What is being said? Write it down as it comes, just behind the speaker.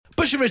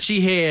Bush and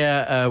Richie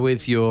here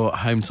with your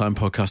Home Time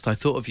podcast. I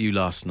thought of you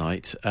last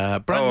night.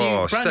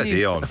 Brand steady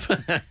new, on.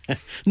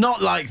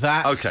 Not like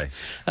that. Okay.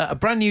 A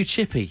brand new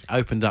Chippy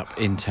opened up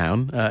in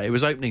town. It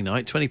was opening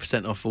night,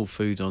 20% off all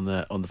food on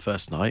the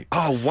first night.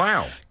 Oh,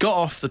 wow. Got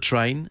off the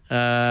train,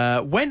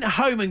 went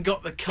home and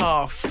got the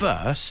car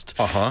first,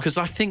 because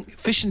I think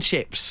fish and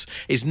chips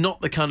is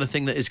not the kind of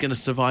thing that is going to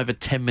survive a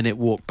 10-minute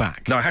walk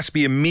back. No, it has to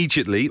be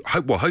immediately,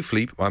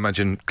 hopefully, I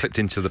imagine, clipped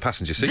into the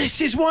passenger seat.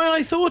 This is why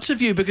I thought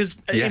of you, because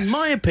Yes. in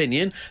my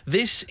opinion,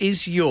 this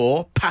is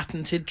your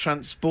patented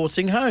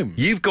transporting home.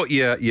 You've got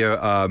your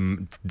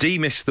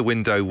demist the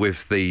window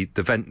with the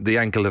vent, the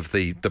angle of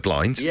the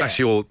blinds. Yeah. That's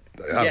your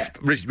Yeah.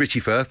 Richie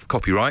Firth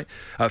copyright.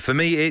 For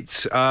me,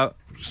 it's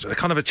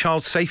kind of a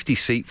child safety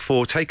seat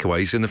for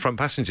takeaways in the front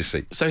passenger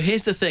seat. So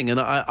here's the thing, and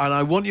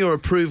I want your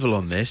approval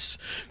on this,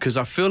 because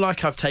I feel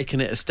like I've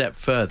taken it a step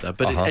further,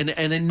 but and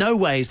in no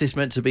way is this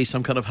meant to be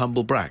some kind of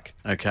humble brag,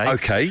 okay?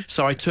 Okay.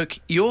 So I took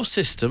your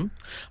system,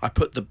 I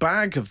put the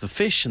bag of the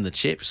fish and the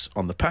chips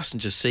on the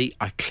passenger seat,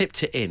 I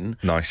clipped it in.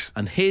 Nice.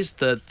 And here's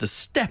the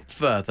step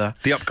further.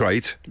 The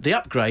upgrade. The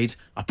upgrade,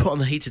 I put on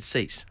the heated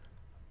seats.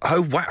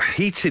 Oh, wow.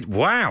 Heated.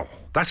 Wow.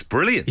 That's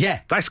brilliant.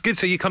 Yeah. That's good.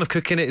 So you're kind of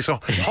cooking it as a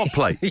hot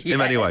plate in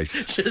many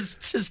ways.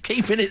 Just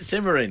keeping it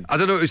simmering. I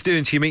don't know what it was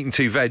doing to your meat and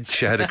two veg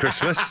ahead of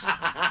Christmas.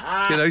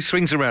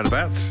 Swings and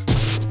roundabouts.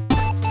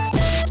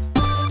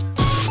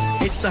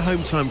 It's the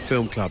Home Time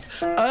Film Club.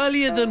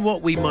 Earlier than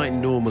what we might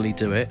normally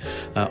do it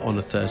on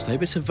a Thursday,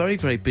 but it's a very,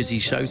 very busy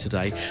show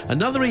today.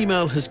 Another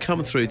email has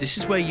come through. This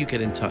is where you get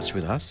in touch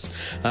with us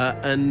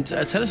and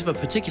tell us of a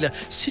particular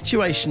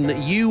situation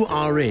that you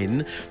are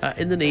in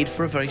the need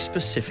for a very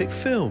specific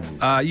film.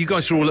 You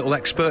guys are all little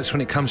experts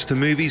when it comes to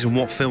movies and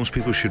what films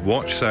people should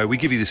watch, so we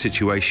give you the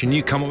situation,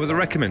 you come up with a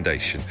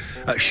recommendation.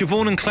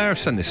 Siobhan and Claire have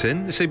sent this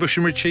in. They say, Bush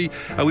and Richie,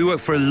 we work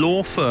for a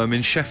law firm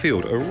in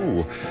Sheffield.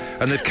 Ooh.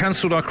 And they've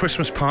cancelled our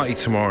Christmas party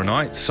tomorrow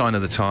night, sign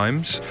of the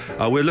times.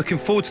 We're looking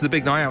forward to the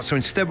big night out, so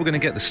instead we're going to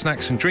get the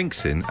snacks and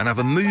drinks in and have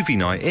a movie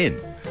night in.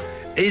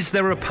 Is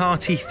there a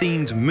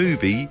party-themed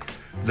movie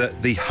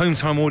that the Home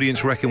Time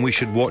audience reckon we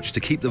should watch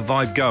to keep the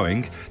vibe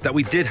going that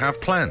we did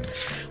have planned?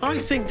 I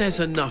think there's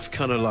enough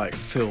kind of like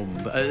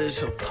film,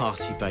 sort of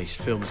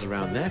party-based films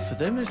around there for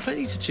them. There's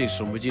plenty to choose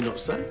from, would you not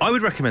say? I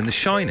would recommend The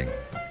Shining.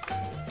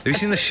 Have you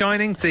seen The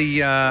Shining?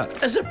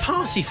 As a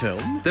party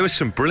film? There were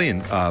some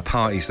brilliant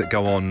parties that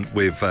go on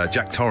with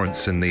Jack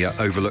Torrance in the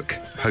Overlook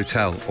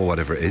Hotel, or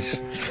whatever it is,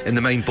 in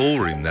the main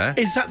ballroom there.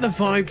 Is that the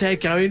vibe they're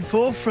going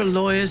for a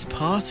lawyer's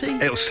party?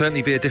 It'll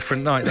certainly be a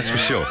different night, that's for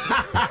sure.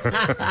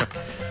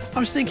 I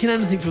was thinking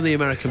anything from the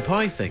American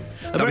Pie thing.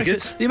 That'd be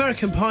good. The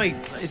American Pie,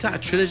 is that a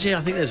trilogy? I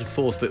think there's a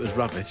fourth bit was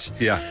rubbish.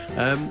 Yeah.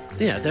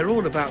 They're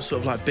all about sort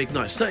of like big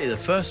nights. Certainly the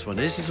first one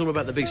is. It's all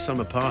about the big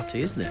summer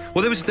party, isn't it?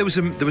 Well, there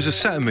was a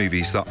set of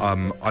movies that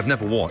I've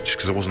never watched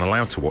because I wasn't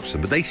allowed to watch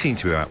them, but they seem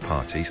to be about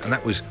parties, and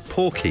that was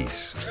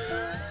Porky's.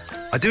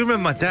 I do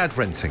remember my dad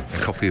renting a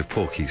copy of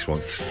Porky's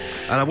once,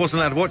 and I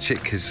wasn't allowed to watch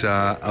it because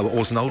I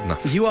wasn't old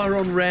enough. You are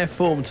on rare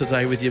form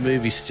today with your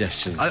movie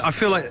suggestions. I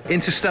feel like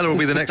Interstellar will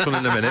be the next one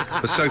in a minute,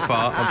 but so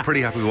far I'm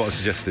pretty happy with what I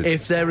suggested.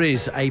 If there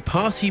is a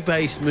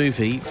party-based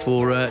movie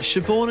for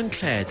Siobhan and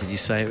Claire, did you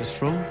say it was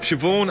from?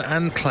 Siobhan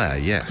and Claire,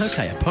 yes.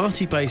 Okay, a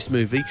party-based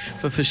movie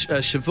for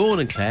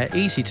Siobhan and Claire,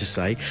 easy to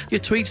say. Your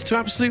tweets to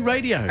Absolute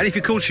Radio. And if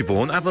you're called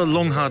Siobhan, have a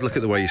long, hard look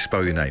at the way you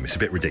spell your name. It's a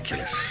bit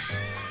ridiculous.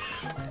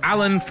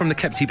 Alan from the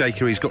Kepty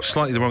Bakery's got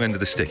slightly the wrong end of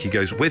the stick. He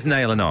goes, with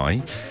Nail and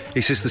I,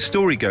 he says the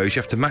story goes you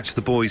have to match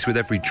the boys with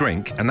every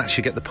drink and that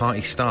should get the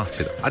party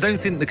started. I don't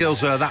think the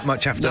girls are that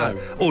much after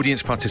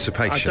audience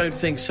participation. I don't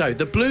think so.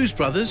 The Blues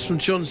Brothers from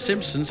John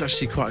Simpson's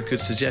actually quite a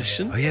good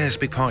suggestion. Oh yeah, there's a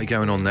big party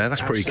going on there.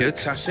 That's pretty good.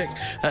 Classic.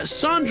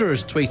 Sandra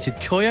has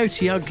tweeted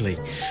Coyote Ugly.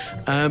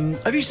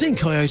 Have you seen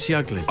Coyote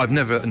Ugly? I've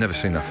never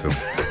seen that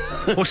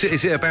film. What's it?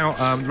 Is it about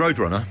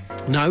Roadrunner?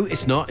 No,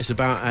 it's not. It's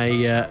about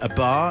a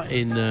bar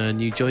in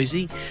New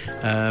Jersey.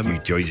 New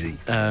Jersey.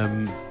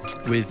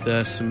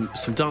 With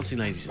some dancing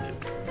ladies in it.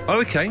 Oh,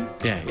 okay.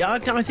 Yeah. I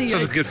think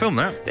sounds like a good film,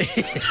 that.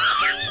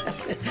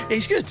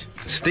 It's good.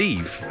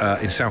 Steve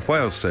in South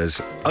Wales says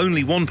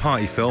only one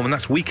party film, and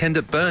that's Weekend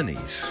at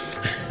Bernie's.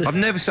 I've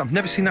never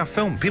seen that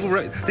film.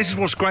 This is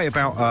what's great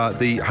about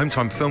the Home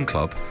Time Film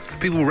Club.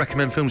 People will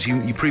recommend films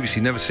you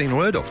previously never seen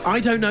or heard of. I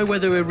don't know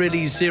whether we're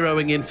really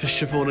zeroing in for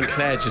Siobhan and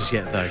Claire just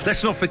yet, though.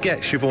 Let's not forget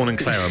Siobhan and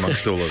Claire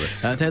amongst all of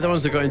this. They're the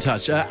ones that got in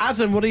touch.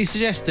 Adam, what are you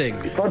suggesting?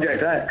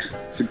 Project X.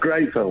 It's a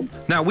great film.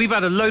 Now, we've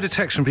had a load of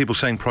texts from people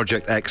saying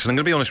Project X, and I'm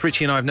going to be honest,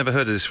 Richie and I have never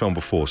heard of this film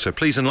before, so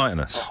please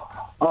enlighten us.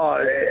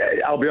 Oh,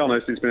 I'll be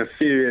honest, it's been a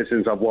few years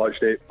since I've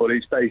watched it, but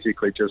it's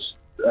basically just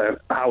a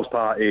house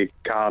party,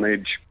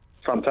 carnage,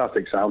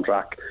 fantastic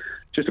soundtrack,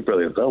 just a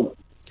brilliant film.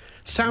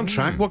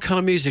 Soundtrack? What kind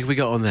of music have we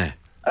got on there?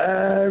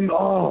 There's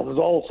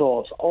all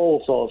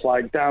sorts,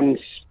 like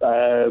dance.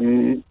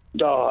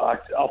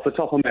 Off the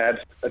top of my head,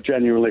 I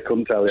genuinely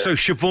couldn't tell you. So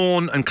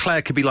Siobhan and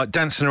Claire could be like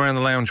dancing around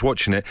the lounge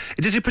watching it.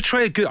 Does it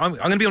portray a good... I'm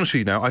going to be honest with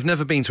you now, I've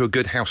never been to a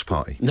good house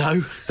party.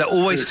 No. They're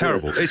always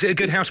terrible. Is it a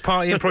good house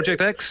party in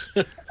Project X?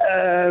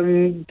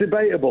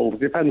 Debatable.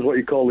 Depends what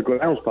you call a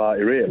good house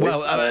party, really.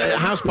 Well,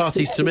 house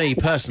parties to me,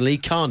 personally,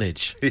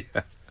 carnage.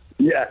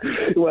 Yeah,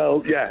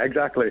 well, yeah,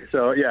 exactly.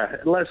 So, yeah,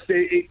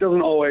 it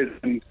doesn't always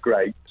end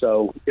great.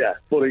 So, yeah,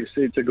 but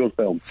it's a good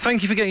film.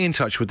 Thank you for getting in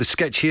touch with the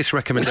sketchiest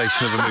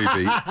recommendation of a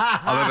movie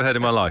I've ever heard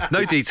in my life.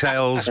 No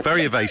details,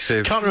 very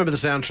evasive. Can't remember the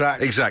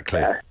soundtrack. Exactly.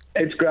 Yeah,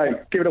 it's great.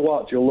 Give it a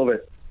watch. You'll love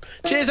it.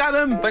 Cheers,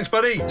 Adam. Thanks,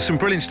 buddy. Some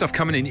brilliant stuff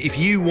coming in. If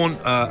you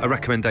want a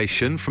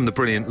recommendation from the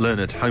brilliant,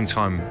 learned Home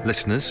Time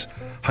listeners,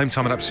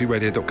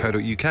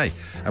 hometime@absoluteradio.co.uk,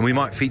 and we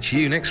might feature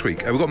you next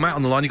week. We've got Matt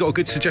on the line. You've got a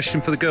good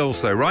suggestion for the girls,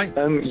 though, right?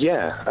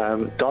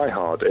 Die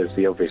Hard is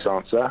the obvious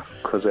answer,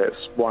 because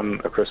it's,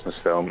 one, a Christmas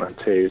film, and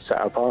two,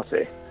 set a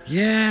party.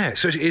 Yeah,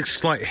 so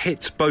it's like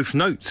hits both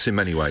notes in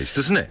many ways,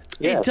 doesn't it?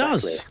 Yeah, It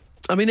does. exactly.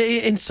 I mean,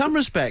 in some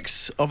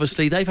respects,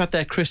 obviously, they've had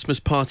their Christmas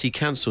party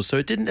cancelled, so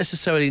it didn't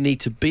necessarily need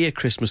to be a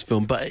Christmas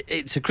film, but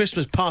it's a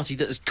Christmas party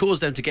that has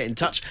caused them to get in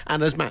touch.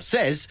 And as Matt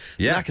says,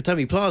 in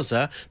Nakatomi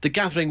Plaza, the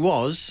gathering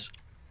was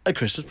a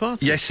Christmas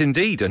party. Yes,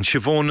 indeed. And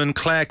Siobhan and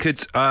Claire could,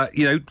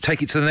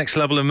 take it to the next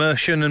level of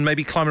immersion and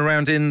maybe climb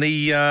around in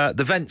the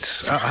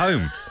vents at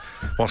home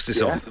whilst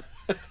it's on.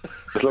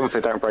 As long as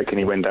they don't break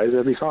any windows,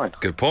 they'll be fine.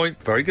 Good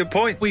point. Very good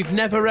point. We've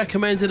never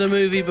recommended a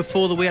movie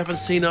before that we haven't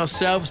seen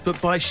ourselves,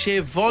 but by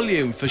sheer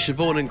volume for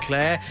Siobhan and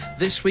Claire,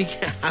 this week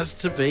it has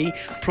to be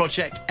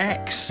Project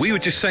X. We were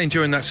just saying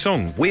during that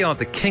song, we are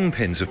the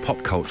kingpins of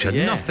pop culture.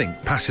 Yeah. Nothing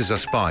passes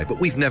us by, but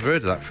we've never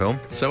heard of that film.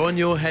 So on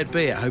your head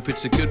be it. Hope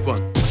it's a good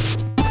one.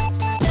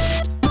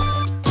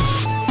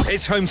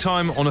 It's home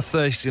time on a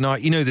Thursday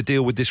night. You know the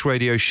deal with this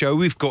radio show.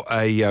 We've got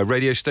a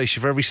radio station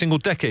for every single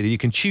decade. You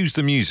can choose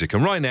the music.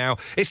 And right now,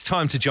 it's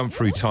time to jump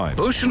through time.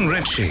 Bush and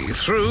Ritchie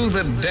through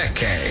the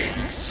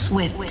decades.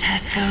 With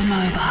Tesco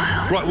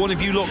Mobile. Right, one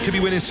of you lot could be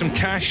winning some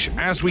cash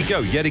as we go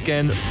yet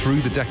again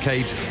through the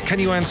decades. Can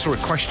you answer a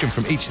question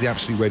from each of the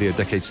Absolute Radio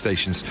Decade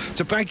stations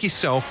to bag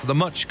yourself the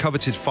much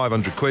coveted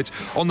 500 quid?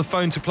 On the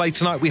phone to play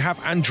tonight, we have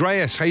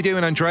Andreas. How you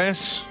doing,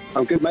 Andreas?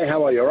 I'm good, mate.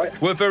 How are you? All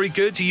right? We're very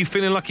good. Are you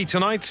feeling lucky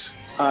tonight?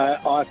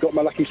 I've got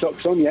my lucky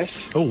socks on, yes.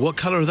 Oh, what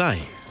colour are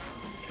they?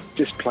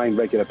 Just plain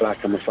regular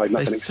black, I'm afraid.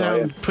 Nothing They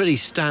exciting. sound pretty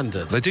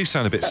standard. They do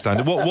sound a bit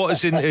standard. What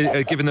is in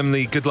giving them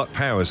the good luck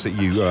powers that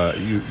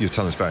you're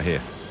telling us about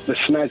here? The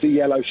snazzy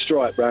yellow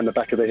stripe round the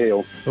back of the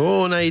heel.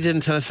 Oh, no, you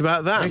didn't tell us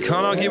about that. You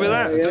can't argue with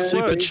that. Yeah.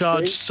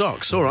 Supercharged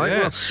socks. All right.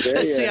 Yes. Well,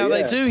 let's see how they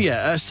Yeah. do.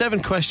 Yeah,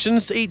 7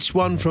 questions, each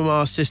one from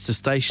our sister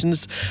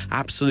stations: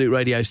 Absolute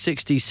Radio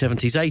 60s,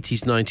 70s,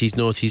 80s, 90s,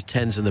 noughties,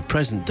 10s, and the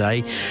present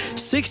day.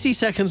 60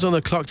 seconds on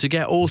the clock to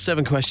get all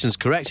 7 questions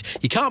correct.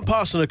 You can't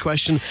pass on a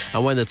question,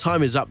 and when the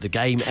time is up, the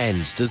game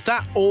ends. Does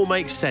that all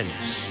make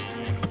sense?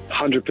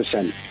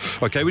 100%.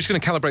 Okay, we're just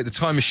going to calibrate the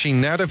time machine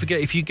now. Don't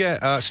forget, if you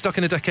get stuck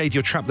in a decade,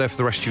 you're trapped there for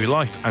the rest of your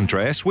life.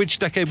 Andreas, which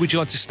decade would you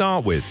like to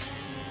start with?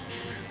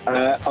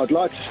 I'd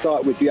like to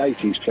start with the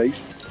 80s, please.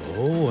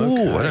 Oh, I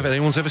don't know if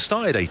anyone's ever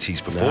started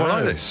 80s before.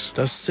 I like this.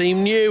 Does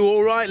seem new.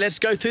 All right, let's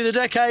go through the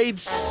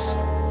decades.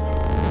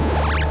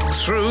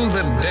 Through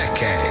the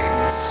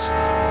decades.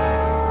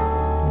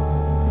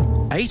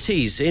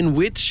 80s. In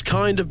which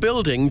kind of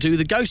building do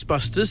the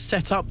Ghostbusters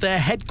set up their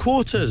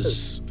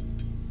headquarters?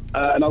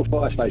 An old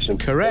fire station.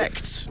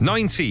 Correct.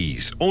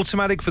 90s.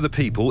 Automatic for the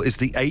People is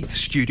the 8th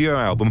studio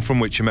album from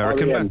which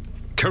American R.E.M. band?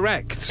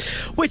 Correct.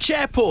 Which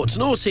airport,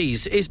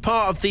 noughties, is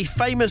part of the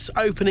famous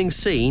opening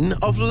scene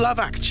of Love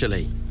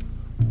Actually?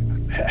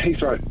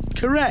 Heathrow.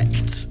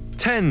 Correct.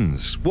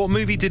 10s. What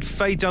movie did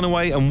Faye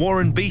Dunaway and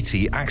Warren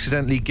Beatty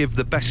accidentally give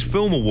the Best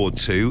Film Award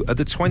to at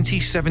the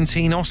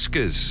 2017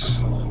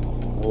 Oscars?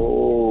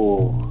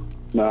 Oh,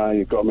 no,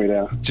 you've got me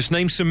there. Just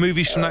name some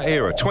movies from that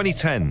era.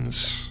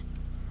 2010s.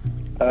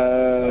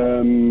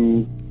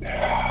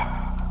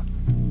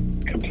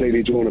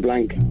 Completely drawn a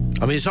blank.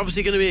 I mean, it's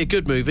obviously going to be a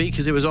good movie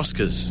because it was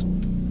Oscars.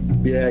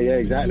 Yeah,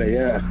 exactly,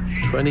 yeah.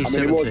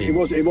 2017.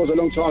 It was a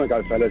long time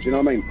ago, fellas, you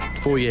know what I mean?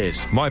 4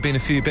 years. Might have been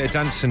a bit of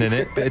dancing in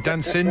it. Bit of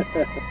dancing.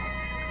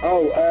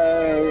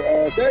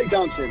 Dirty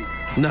Dancing.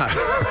 No.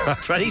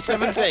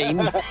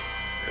 2017.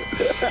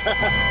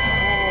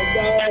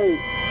 Oh,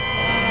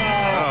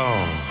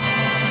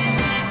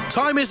 Oh.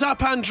 Time is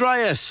up,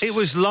 Andreas. It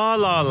was La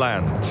La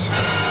Land.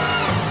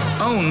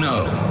 Oh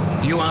no,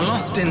 you are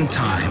lost in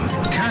time,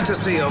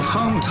 courtesy of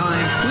Home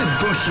Time with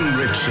Bush and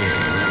Ritchie.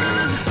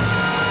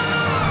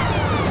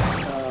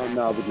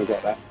 no, I wouldn't have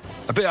got that.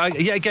 A bit,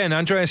 again,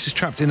 Andreas is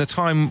trapped in a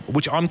time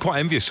which I'm quite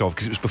envious of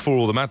because it was before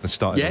all the madness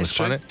started Yeah, on it's this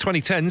planet.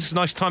 2010's,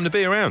 nice time to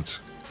be around.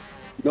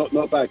 Not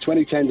bad.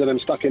 2010s and I'm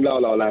stuck in La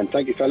La Land.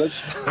 Thank you, fellas.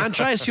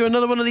 Andreas, you're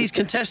another one of these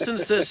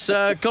contestants that's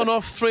gone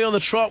off 3 on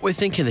the trot. We're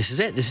thinking, this is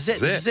it.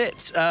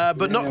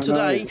 But not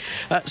today.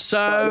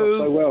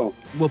 So well.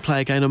 We'll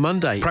play again on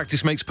Monday.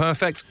 Practice makes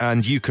perfect,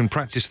 and you can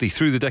practice the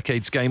Through the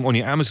Decades game on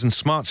your Amazon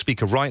smart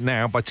speaker right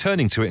now by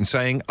turning to it and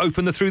saying,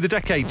 open the Through the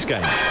Decades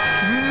game.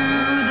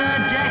 Through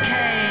the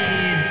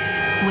decades.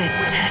 With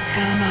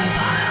Tesco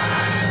Mobile.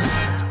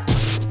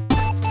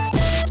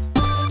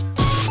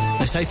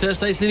 say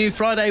Thursday's the new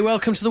Friday.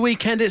 Welcome to the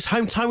weekend. It's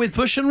Home Time with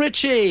Bush and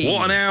Richie.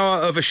 What an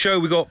hour of a show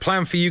we got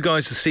planned for you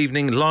guys this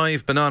evening.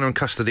 Live banana and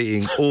custard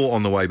eating all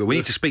on the way. But we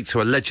need to speak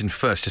to a legend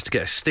first just to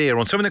get a steer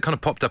on something that kind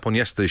of popped up on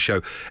yesterday's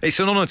show. It's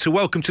an honour to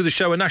welcome to the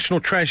show a national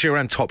treasure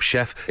and top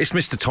chef. It's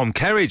Mr. Tom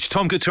Kerridge.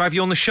 Tom, good to have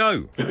you on the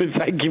show.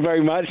 Thank you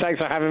very much. Thanks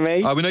for having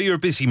me. We know you're a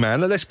busy man.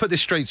 Let's put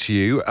this straight to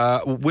you.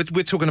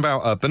 We're talking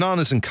about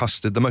bananas and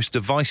custard, the most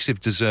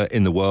divisive dessert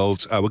in the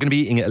world. We're going to be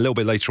eating it a little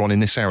bit later on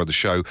in this hour of the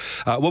show.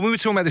 When we were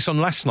talking about this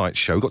on last night's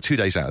show, we got 2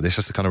 days out of this.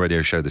 That's the kind of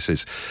radio show this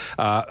is.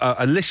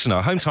 A listener,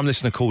 a Home Time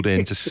listener, called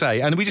in to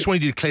say, and we just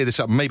wanted you to clear this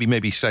up,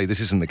 maybe say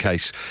this isn't the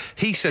case.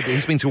 He said that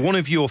he's been to one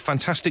of your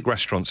fantastic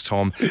restaurants,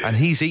 Tom, and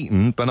he's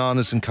eaten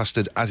bananas and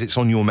custard as it's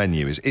on your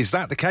menu. Is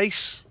that the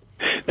case?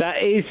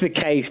 That is the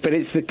case, but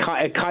it's the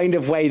kind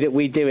of way that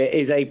we do it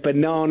is a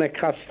banana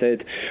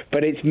custard,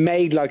 but it's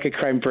made like a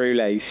creme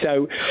brulee.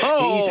 So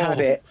he's had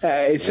it.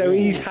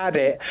 He's had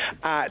it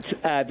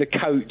at the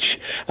Coach,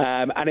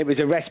 and it was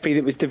a recipe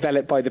that was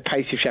developed by the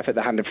pastry chef at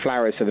the Hand of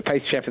Flowers. So the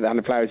pastry chef at the Hand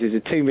of Flowers is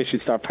a 2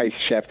 Michelin star pastry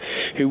chef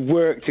who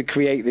worked to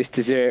create this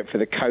dessert for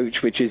the Coach,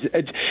 which is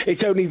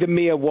it's only the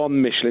mere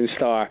 1 Michelin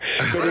star,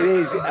 but it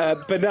is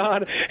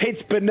banana.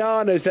 It's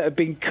bananas that have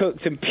been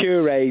cooked and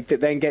pureed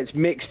that then gets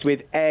mixed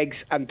with eggs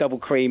and double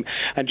cream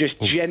and just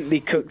gently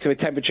cooked to a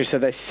temperature so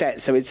they're set.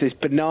 So it's this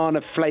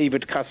banana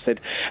flavoured custard.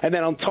 And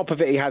then on top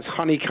of it, it has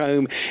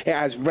honeycomb, it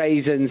has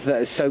raisins that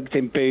are soaked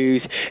in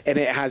booze, and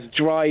it has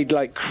dried,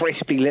 like,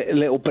 crispy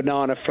little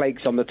banana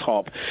flakes on the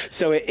top.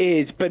 So it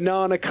is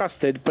banana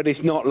custard, but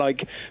it's not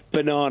like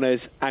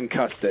bananas and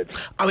custard.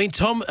 I mean,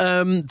 Tom,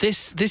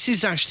 this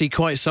is actually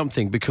quite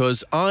something,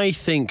 because I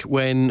think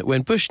when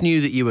Bush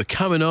knew that you were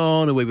coming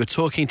on and we were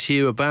talking to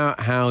you about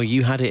how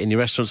you had it in your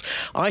restaurants,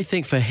 I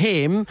think for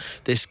him,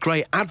 this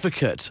great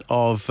advocate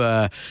of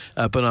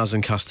bananas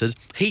and custard,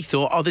 he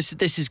thought, this is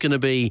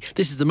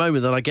the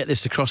moment that I get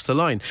this across the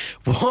line.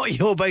 What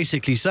you're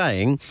basically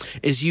saying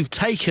is you've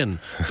taken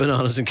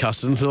bananas and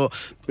custard and thought,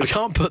 I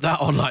can't put that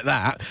on like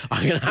that.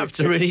 I'm going to have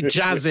to really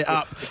jazz it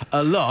up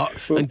a lot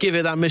and give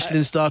it that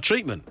Michelin star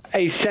treatment.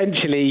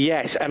 Essentially,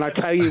 yes. And I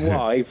tell you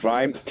why,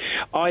 right?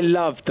 I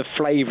love the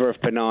flavour of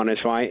bananas,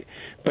 right?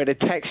 But the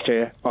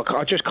texture,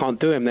 I just can't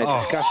do them. They're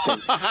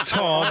disgusting.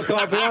 Tom, I've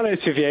got to be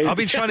honest with you. I've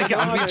been trying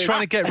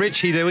to get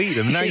Richie to eat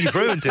them. Now you've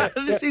ruined it.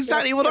 That's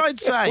exactly what I'd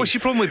say. What's your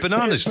problem with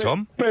bananas,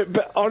 Tom?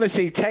 But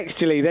honestly,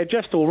 texturally, they're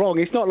just all wrong.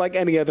 It's not like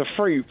any other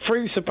fruit.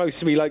 Fruit's supposed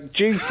to be like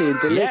juicy and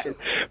delicious.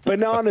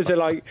 Bananas are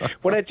like,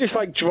 they're just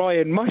like dry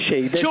and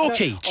mushy.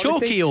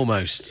 Chalky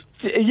almost.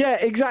 Yeah,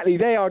 exactly.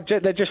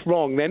 They're just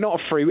wrong. They're not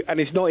a fruit, and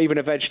it's not even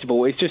a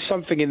vegetable. It's just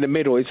something in the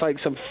middle. It's like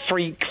some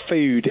freak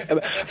food,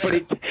 but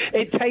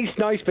it tastes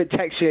nice, but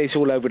texturally it's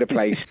all over the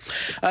place.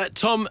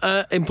 Tom,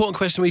 important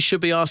question we should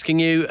be asking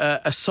you.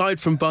 Aside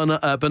from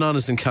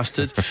bananas and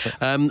custard,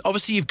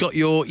 obviously you've got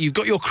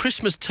your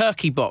Christmas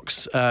turkey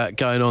box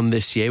going on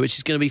this year, which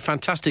is going to be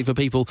fantastic for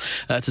people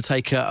to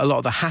take a lot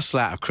of the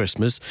hassle out of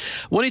Christmas.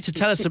 Wanted to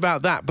tell us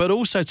about that, but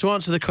also to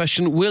answer the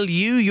question: will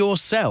you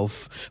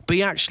yourself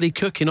be actually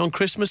cooking on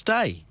Christmas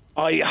Day?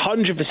 I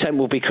 100%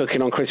 will be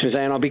cooking on Christmas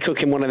Day, and I'll be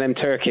cooking one of them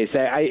turkeys.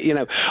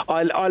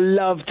 I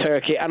love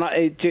turkey, and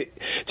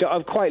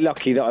I'm quite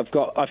lucky that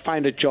I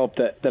found a job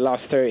that the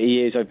last 30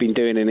 years I've been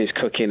doing, and it's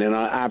cooking, and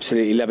I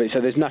absolutely love it.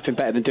 So there's nothing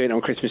better than doing it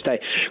on Christmas Day,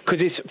 because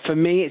for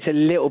me it's a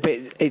little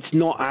bit. It's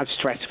not as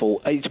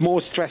stressful. It's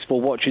more stressful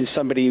watching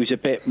somebody who's a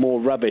bit more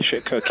rubbish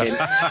at cooking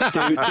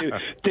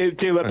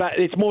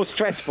It's more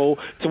stressful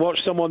to watch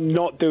someone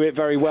not do it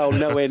very well,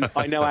 knowing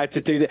I know how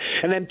to do that.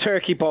 And then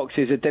turkey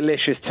boxes are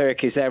delicious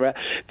turkeys.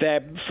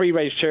 They're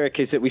free-range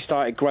turkeys that we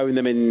started growing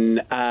them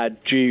in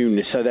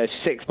June, so they're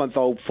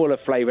 6-month-old, full of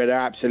flavour. They're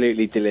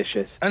absolutely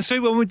delicious. And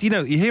so, well, you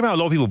hear about a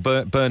lot of people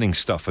burning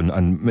stuff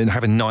and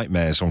having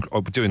nightmares on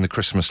doing the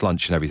Christmas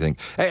lunch and everything.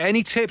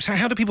 Any tips?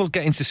 How do people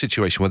get into the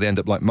situation where they end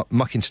up like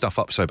mucking stuff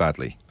up so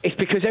badly? It's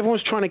because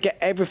everyone's trying to get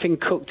everything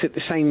cooked at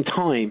the same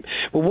time.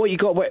 Well,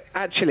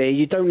 actually,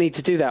 you don't need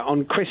to do that.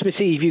 On Christmas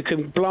Eve, you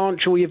can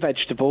blanch all your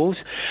vegetables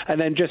and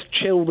then just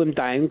chill them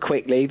down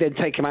quickly, then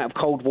take them out of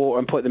cold water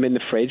and put them in the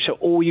fridge. So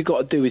all you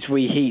got to do is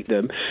reheat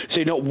them, so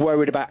you're not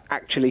worried about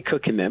actually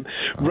cooking them.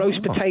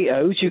 Roast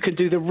potatoes, you can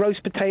do the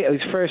roast potatoes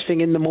first thing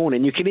in the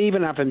morning. You can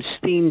even have them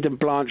steamed and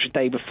blanched the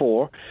day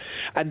before,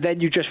 and then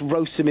you just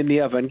roast them in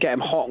the oven, get them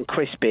hot and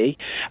crispy,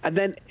 and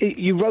then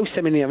you roast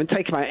them in the oven,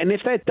 take them out, and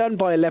if they're done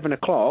by 11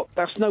 o'clock,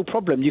 that's no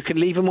problem. You can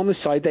leave them on the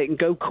side, they can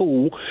go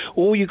cool.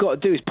 All you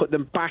got to do is put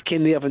them back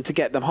in the oven to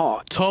get them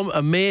hot. Tom,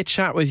 a mere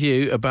chat with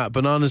you about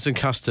bananas and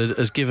custard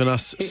has given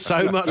us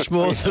so much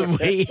more than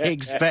we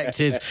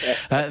expected.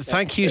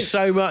 Thank you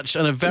so much,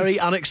 and a very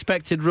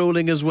unexpected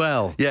ruling as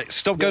well. Yeah,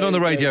 stop going on the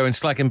radio and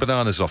slagging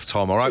bananas off,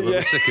 Tom, all right?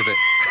 We're sick of it.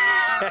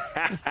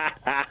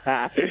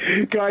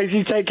 Guys,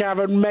 you take care. Have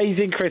an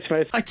amazing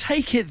Christmas. I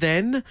take it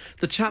then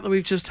the chat that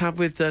we've just had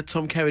with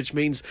Tom Kerridge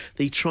means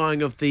the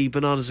trying of the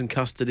bananas and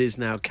custard is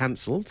now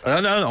cancelled.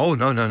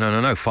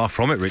 No. Far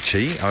from it,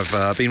 Richie.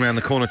 I've been round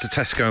the corner to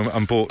Tesco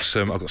and bought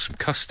some. I've got some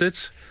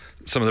custards.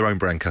 some of their own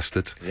brand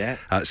custard. Yeah.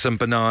 Some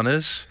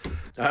bananas.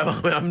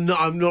 I'm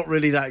not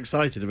really that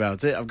excited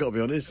about it, I've got to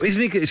be honest.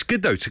 Isn't it? It's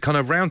good though to kind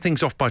of round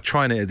things off by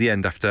trying it at the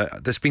end. After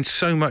there's been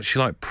so much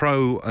like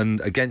pro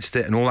and against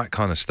it and all that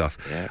kind of stuff.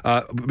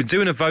 Yeah. We've been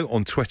doing a vote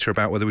on Twitter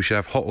about whether we should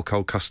have hot or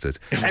cold custard.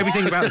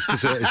 Everything about this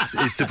dessert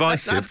is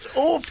divisive. That's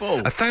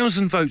awful.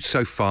 1,000 votes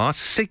so far.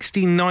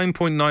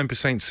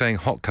 69.9% saying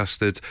hot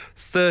custard.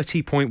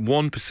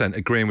 30.1%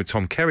 agreeing with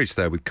Tom Kerridge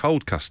there with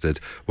cold custard.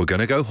 We're going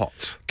to go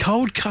hot.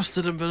 Cold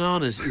custard and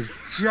bananas is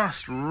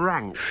just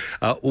rank.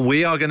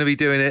 We are going to be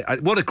doing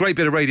it. What a great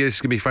bit of radio this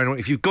is going to be for anyone.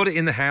 If you've got it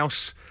in the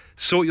house,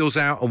 sort yours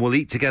out and we'll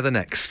eat together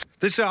next.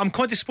 I'm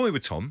quite disappointed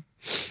with Tom.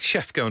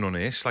 Chef going on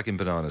here, slagging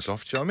bananas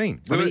off. Do you know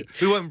what I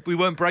mean? We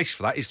weren't braced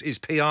for that. His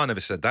PR never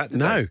said that,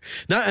 did they?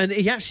 No, and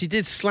he actually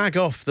did slag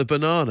off the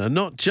banana,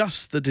 not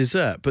just the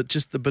dessert, but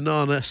just the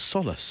banana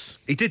solace.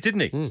 He did, didn't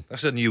he?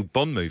 That's a new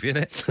Bond movie,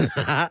 isn't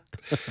it?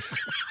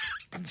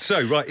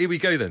 So, right, here we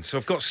go then. So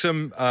I've got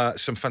some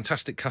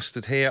fantastic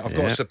custard here. I've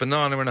got us a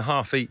banana and a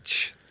half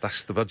each.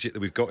 That's the budget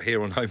that we've got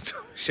here on Home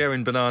Time,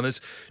 sharing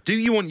bananas. Do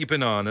you want your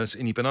bananas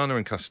in your banana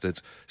and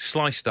custard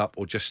sliced up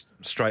or just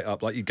straight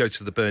up, like you go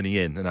to the Burnley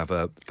Inn and have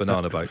a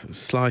banana boat?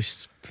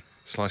 Slice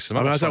them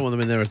up. I don't want them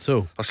in there at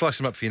all. I'll slice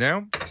them up for you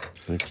now.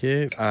 Thank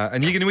you.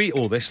 And you're going to eat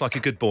all this like a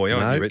good boy,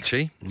 aren't you,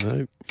 Richie?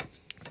 No.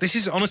 This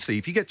is, honestly,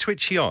 if you get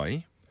twitchy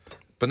eye,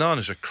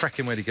 bananas are a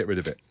cracking way to get rid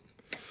of it.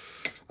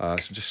 So I'm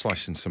just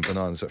slicing some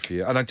bananas up for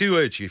you. And I do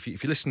urge you, if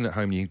you're listening at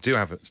home, you do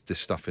have this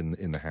stuff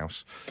in the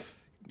house,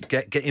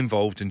 get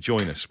involved and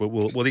join us.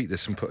 We'll eat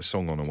this and put a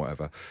song on or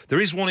whatever. There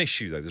is one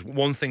issue, though. There's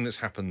one thing that's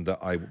happened that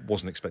I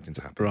wasn't expecting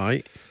to happen.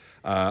 Right.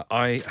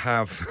 I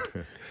have...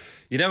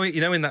 You know,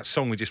 in that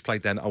song we just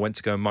played then, I went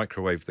to go and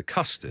microwave the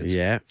custard.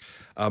 Yeah.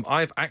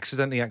 I've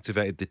accidentally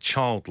activated the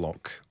child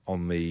lock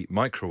on the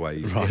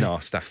microwave in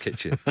our staff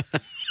kitchen.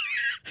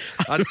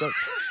 I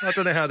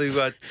don't know how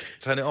to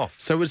turn it off.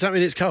 So does that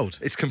mean it's cold?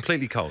 It's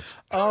completely cold.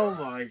 Oh,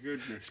 my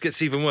goodness. It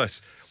gets even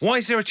worse. Why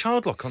is there a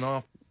child lock on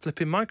our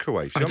flipping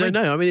microwave? I don't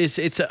know. I mean,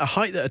 it's a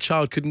height that a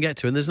child couldn't get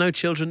to, and there's no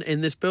children in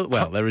this building.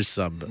 Well, there is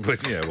some.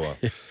 But yeah, well.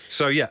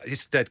 So, yeah,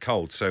 it's dead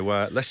cold. So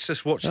let's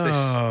just watch this.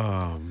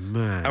 Oh,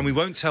 man. And we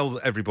won't tell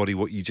everybody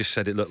what you just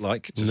said it looked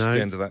like. Just the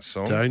end of that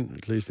song.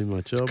 Don't lose me my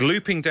job. It's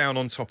glooping down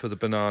on top of the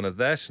banana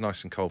there. So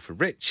nice and cold for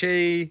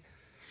Richie.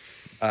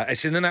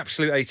 It's in an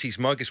Absolute 80s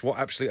mug. It's what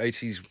Absolute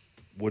 80s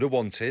would have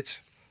wanted.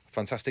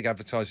 Fantastic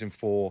advertising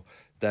for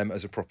them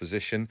as a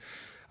proposition.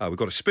 We've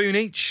got a spoon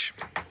each.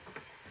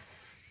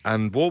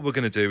 And what we're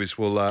going to do is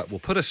we'll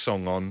put a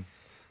song on.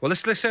 Well,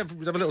 let's have a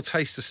little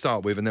taste to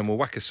start with, and then we'll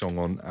whack a song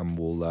on, and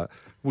we'll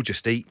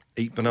just eat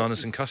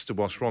bananas and custard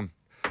whilst we're on.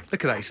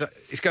 Look at that.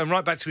 He's going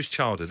right back to his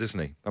childhood, isn't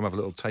he? I'm having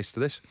a little taste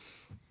of this.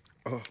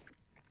 Oh,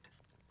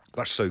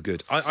 that's so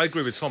good. I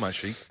agree with Tom,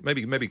 actually.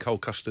 Maybe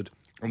cold custard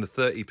on the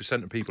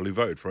 30% of people who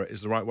voted for it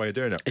is the right way of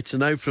doing it. It's a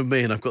no from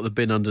me, and I've got the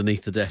bin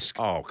underneath the desk.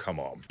 Oh, come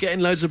on.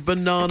 Getting loads of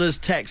bananas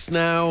text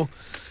now.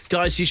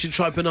 Guys, you should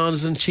try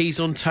bananas and cheese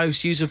on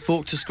toast. Use a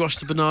fork to squash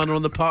the banana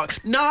on the park.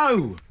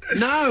 No!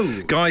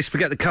 Guys,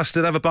 forget the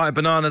custard. Have a bite of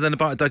banana, then a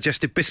bite of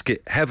digestive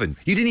biscuit. Heaven.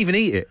 You didn't even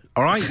eat it,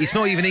 all right? It's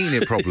not even eating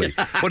it properly.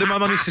 What did my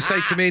mum used to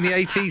say to me in the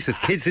 80s? There's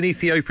kids in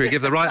Ethiopia.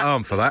 Give the right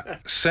arm for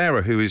that.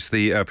 Sarah, who is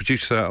the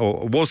producer,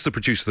 or was the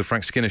producer of the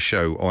Frank Skinner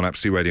Show on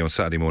Absolute Radio on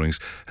Saturday mornings,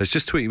 has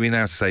just tweeted me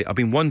now to say, I've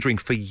been wondering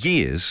for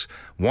years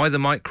why the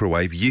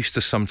microwave used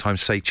to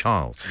sometimes say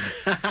child.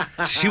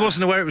 She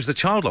wasn't aware it was the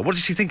child lock. What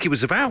did she think it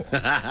was about?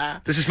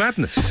 This is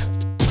madness.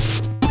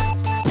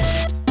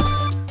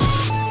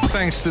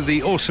 Thanks to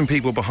the awesome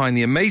people behind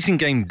the amazing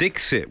game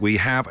Dixit, we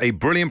have a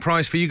brilliant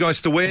prize for you guys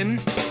to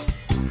win.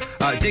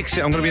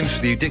 Dixit, I'm going to be honest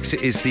with you,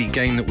 Dixit is the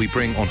game that we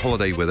bring on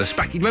holiday with us.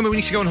 Back, remember when we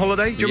used to go on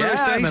holiday? Do you remember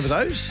those days? I remember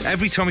those.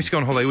 Every time we used to go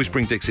on holiday, I always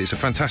bring Dixit. It's a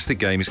fantastic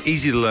game. It's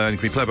easy to learn. It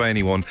can be played by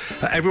anyone.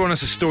 Everyone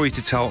has a story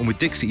to tell, and with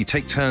Dixit, you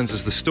take turns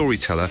as the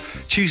storyteller,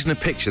 choosing a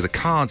picture. The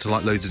cards are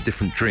like loads of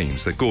different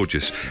dreams. They're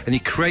gorgeous. And you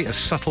create a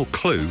subtle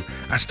clue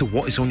as to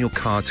what is on your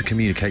card to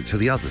communicate to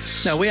the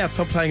others. Now, we had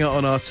fun playing it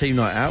on our team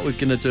night out. We're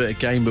going to do it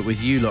again, but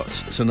with you lot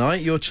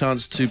tonight. Your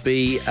chance to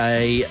be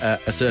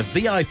at a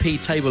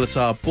VIP table at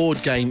our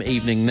board game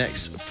evening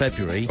next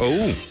February.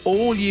 Oh.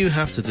 All you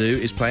have to do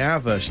is play our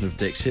version of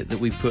Dixit that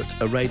we put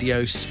a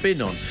radio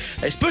spin on.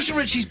 It's Bush and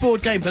Richie's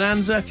Board Game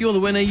Bonanza. If you're the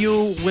winner,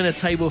 you'll win a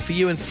table for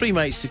you and 3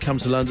 mates to come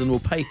to London. We'll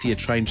pay for your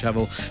train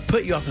travel,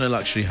 put you up in a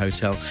luxury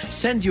hotel,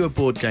 send you a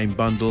board game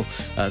bundle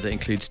that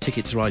includes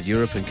Ticket to Ride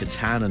Europe and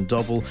Catan and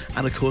Dobble,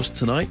 and of course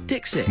tonight,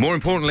 Dixit. More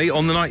importantly,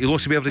 on the night, you'll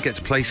also be able to get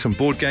to play some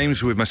board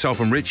games with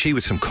myself and Richie,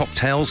 with some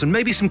cocktails and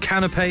maybe some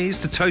canapes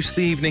to toast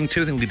the evening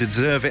too. I think we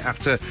deserve it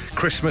after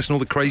Christmas and all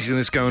the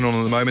craziness going on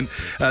at the moment.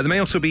 There may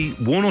also be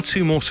 1 or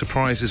 2 more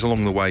surprises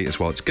along the way as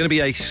well. It's going to be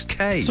Ace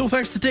K. It's all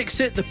thanks to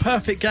Dixit, the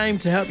perfect game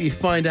to help you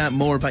find out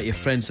more about your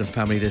friends and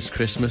family this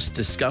Christmas.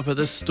 Discover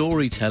the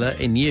storyteller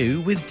in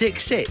you with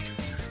Dixit.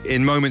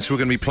 In moments, we're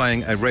going to be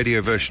playing a radio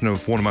version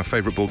of one of my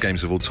favourite board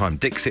games of all time,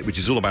 Dixit, which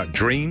is all about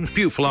dreams.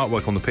 Beautiful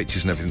artwork on the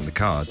pictures and everything, the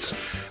cards.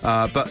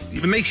 But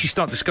it makes you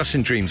start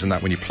discussing dreams and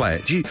that when you play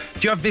it. Do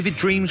you have vivid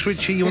dreams,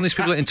 Richie? You one of these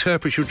people that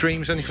interpret your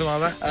dreams, anything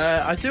like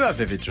that? I do have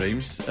vivid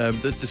dreams.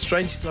 The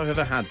strangest I've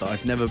ever had that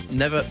I've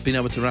never been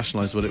able to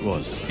rationalise what it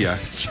was. Yeah.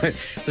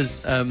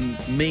 was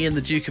me and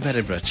the Duke of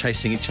Edinburgh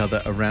chasing each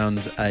other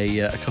around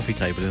a coffee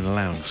table in a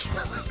lounge.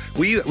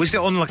 Was it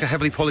on like a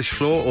heavily polished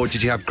floor, or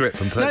did you have grip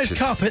and purchase?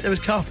 No, there was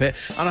carpet,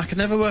 and I could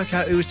never work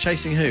out who was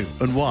chasing who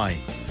and why.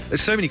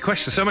 There's so many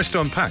questions, so much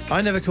to unpack.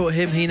 I never caught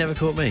him, he never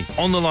caught me.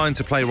 On the line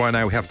to play right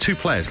now, we have two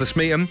players. Let's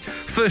meet them.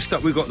 First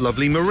up, we've got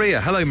lovely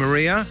Maria. Hello,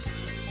 Maria.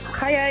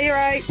 Hiya, you're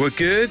right. We're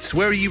good.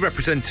 Where are you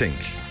representing?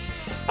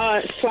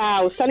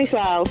 Slough, sunny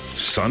Slough.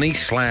 Sunny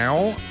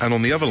Slough. And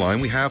on the other line,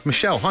 we have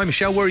Michelle. Hi,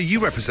 Michelle. Where are you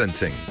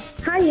representing?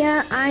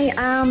 Hiya, I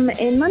am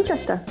in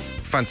Manchester.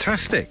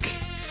 Fantastic.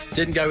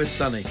 Didn't go with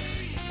Sunny.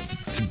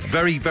 It's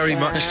very, very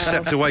much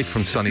stepped away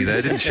from Sunny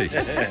there, didn't she?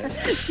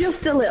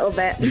 Just a little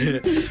bit.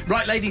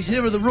 Right, ladies,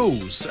 here are the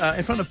rules.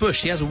 In front of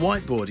Bush, he has a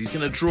whiteboard. He's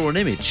going to draw an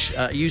image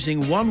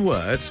using one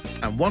word,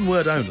 and one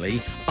word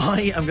only.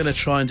 I am going to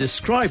try and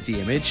describe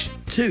the image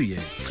to you.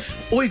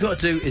 All you've got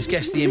to do is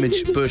guess the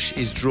image Bush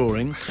is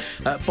drawing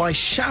by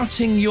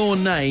shouting your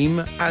name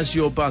as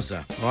your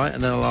buzzer, all right?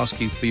 And then I'll ask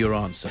you for your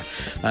answer.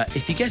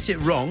 If you get it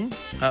wrong,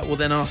 we'll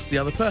then ask the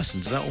other person.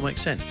 Does that all make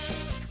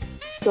sense?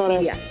 Got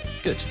it. Yeah.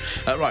 Good.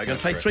 Right, we're going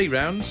to play 3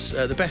 rounds.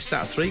 The best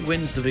out of 3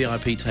 wins the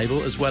VIP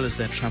table, as well as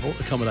their travel,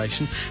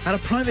 accommodation, and a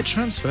private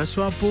transfer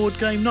to our board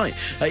game night.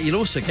 You'll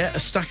also get a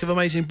stack of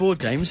amazing board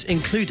games,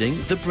 including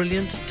the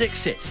brilliant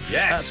Dixit.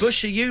 Yes.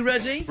 Bush, are you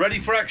ready? Ready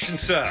for action,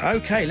 sir.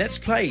 OK, let's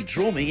play.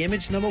 Draw me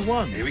image number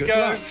 1. Here we Good go.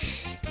 luck.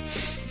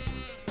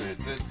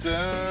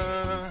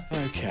 Da-da-da.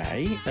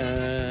 OK.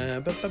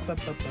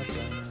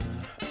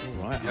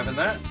 All right. You having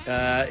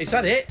that? Is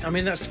that it? I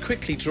mean, that's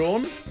quickly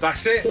drawn.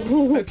 That's it.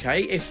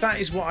 OK, if that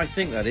is what I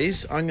think that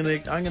is, I'm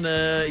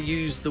gonna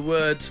use the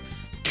word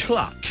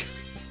cluck.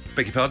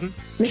 Beg your pardon?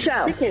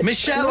 Michelle.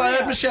 Michelle, I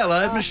heard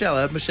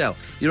Michelle.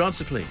 Your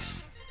answer,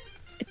 please.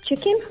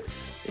 Chicken?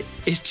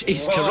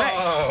 Is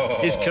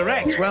correct. Is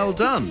correct. Well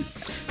done.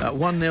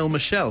 1-0,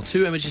 Michelle.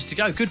 2 images to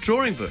go. Good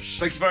drawing, Bush.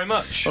 Thank you very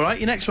much. All right,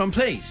 your next one,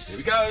 please. Here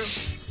we go.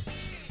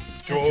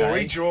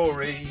 Drawing.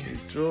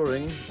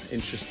 Drawing.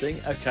 Interesting.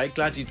 OK,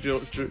 glad you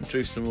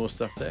drew some more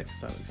stuff there,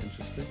 because that looks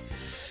interesting.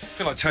 I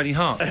feel like Tony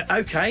Hart.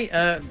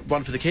 OK,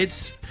 one for the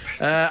kids.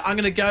 I'm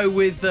going to go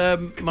with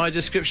my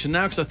description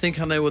now, because I think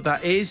I know what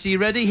that is. Are you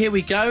ready? Here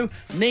we go.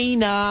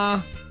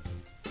 Nina.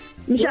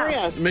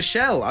 Michelle.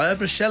 Michelle. I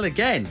heard Michelle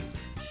again.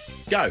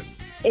 Go.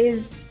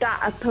 Is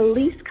that a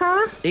police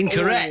car?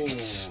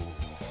 Incorrect.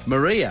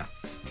 Maria.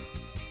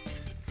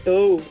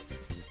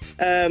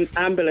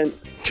 Ambulance.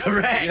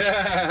 Correct.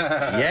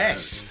 Yeah.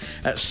 Yes.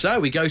 So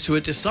we go to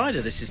a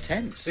decider. This is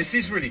tense. This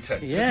is really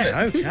tense,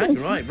 Yeah, isn't it? OK,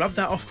 right. Rub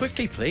that off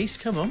quickly, please.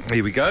 Come on.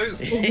 Here we go.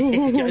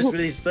 He goes with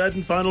his third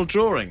and final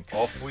drawing.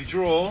 Off we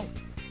draw.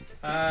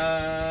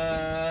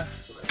 Done.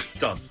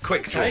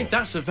 Quick draw. Okay,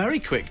 that's a very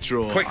quick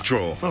draw. Quick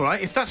draw. All right,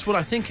 if that's what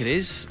I think it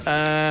is,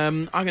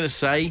 I'm going to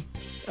say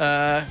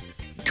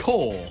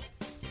core.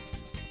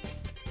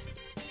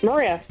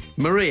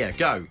 Maria,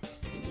 go.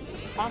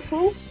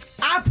 Apple?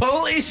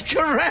 Apple is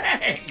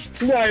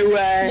correct! No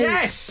way.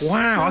 Yes!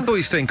 Wow, I thought you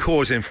were saying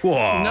cores in.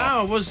 Whoa. No,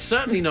 I was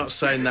certainly not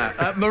saying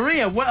that.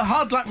 Maria, well,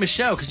 hard luck,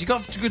 Michelle, because you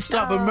got a good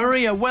start, but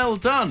Maria, well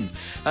done.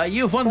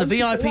 You've won the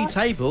VIP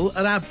table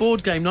at our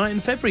board game night in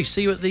February.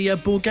 See you at the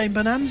Board Game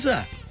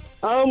Bonanza.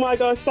 Oh my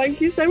gosh, thank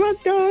you so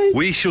much, guys.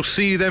 We shall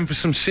see you then for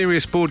some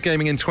serious board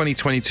gaming in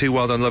 2022.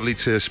 Well done, lovely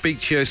to speak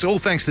to you. It's all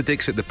thanks to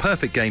Dixit, the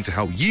perfect game to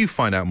help you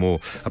find out more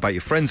about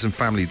your friends and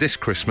family this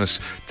Christmas.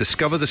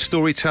 Discover the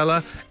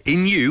storyteller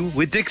in you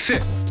with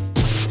Dixit.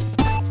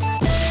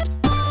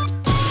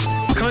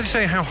 Can I just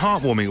say how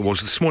heartwarming it was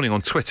this morning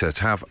on Twitter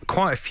to have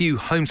quite a few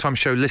Home Time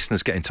Show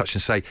listeners get in touch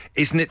and say,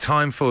 isn't it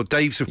time for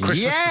Daves of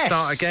Christmas to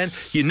start again?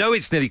 You know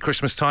it's nearly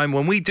Christmas time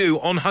when we do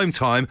on Home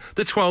Time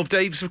the 12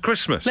 Daves of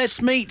Christmas.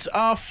 Let's meet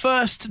our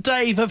first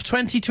Dave of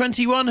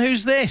 2021.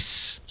 Who's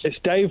this? It's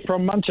Dave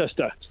from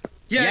Manchester.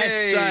 Yay!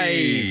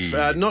 Yes,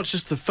 Dave. Not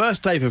just the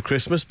first Dave of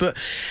Christmas, but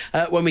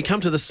when we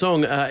come to the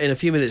song in a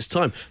few minutes'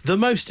 time, the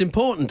most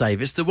important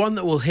Dave. It's the one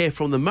that we'll hear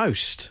from the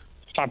most.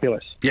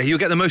 Fabulous. Yeah, you'll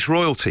get the most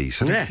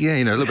royalties. I think, yeah,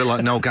 you know, a little bit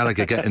like Noel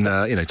Gallagher getting,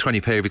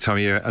 20p every time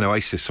you hear an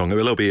Oasis song. It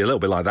will be a little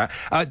bit like that.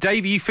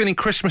 Dave, are you feeling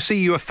Christmassy? Are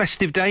you a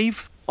festive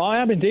Dave? I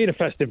am indeed a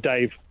festive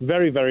Dave.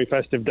 Very, very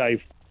festive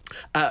Dave.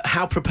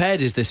 How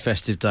prepared is this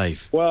festive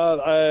Dave? Well,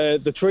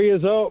 the tree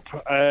is up,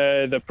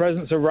 the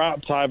presents are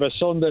wrapped. I have a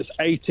son that's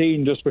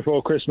 18 just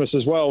before Christmas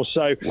as well.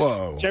 So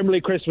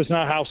generally Christmas in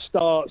our house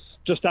starts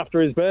just after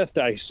his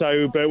birthday.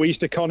 But we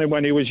used to con him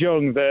when he was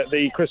young that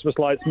the Christmas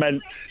lights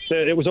meant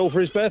that it was all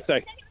for his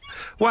birthday.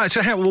 Wow,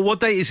 so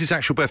what date is his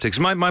actual birthday? Because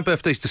my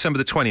birthday's December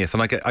the 20th,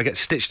 and I get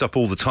stitched up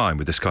all the time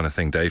with this kind of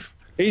thing, Dave.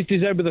 He's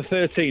December the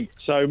 13th,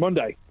 so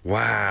Monday.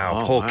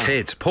 Wow, poor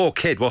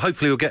kid. Well,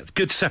 hopefully we'll get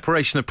good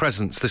separation of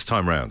presents this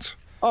time round.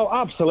 Oh,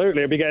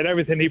 absolutely. I'll be getting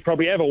everything he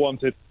probably ever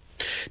wanted.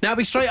 Now,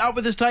 be straight up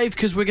with us, Dave,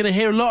 because we're going to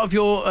hear a lot of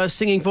your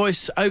singing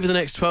voice over the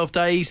next 12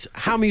 days.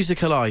 How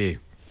musical are you?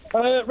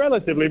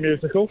 Relatively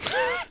musical.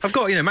 I've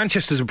got,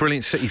 Manchester's a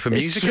brilliant city for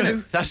music, true. isn't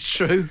it? That's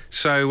true.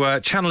 So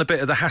channel a bit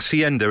of the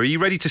Hacienda. Are you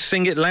ready to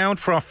sing it loud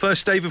for our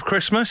first day of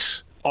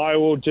Christmas? I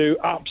will do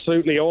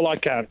absolutely all I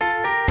can.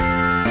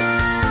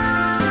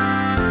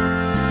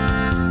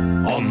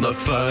 On the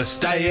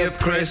first day of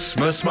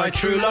Christmas, my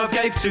true love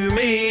gave to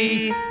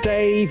me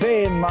Dave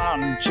in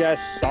Manchester.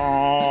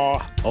 Oh,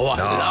 I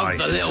love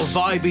the little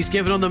vibe he's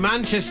given on the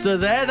Manchester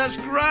there. That's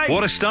great.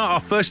 What a start. Our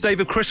first day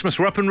of Christmas.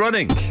 We're up and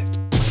running.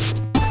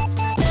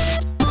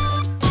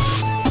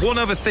 One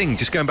other thing,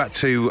 just going back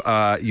to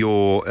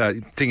your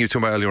thing you were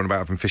talking about earlier on about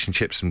having fish and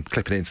chips and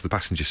clipping it into the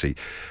passenger seat.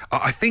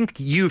 I think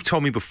you've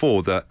told me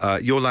before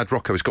that your lad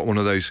Rocco has got one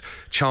of those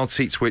child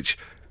seats which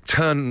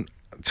turn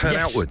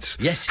outwards.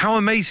 Yes. How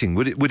amazing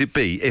would it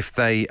be if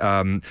they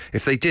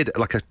did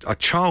like a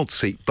child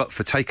seat but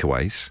for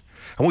takeaways?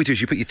 And what you do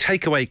is you put your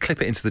takeaway, clip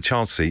it into the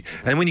child seat,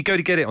 and when you go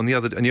to get it on the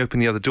other, and you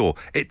open the other door,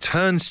 it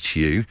turns to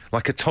you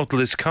like a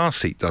toddler's car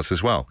seat does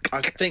as well.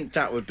 I think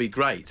that would be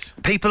great.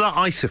 People at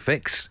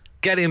Isofix,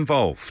 get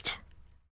involved.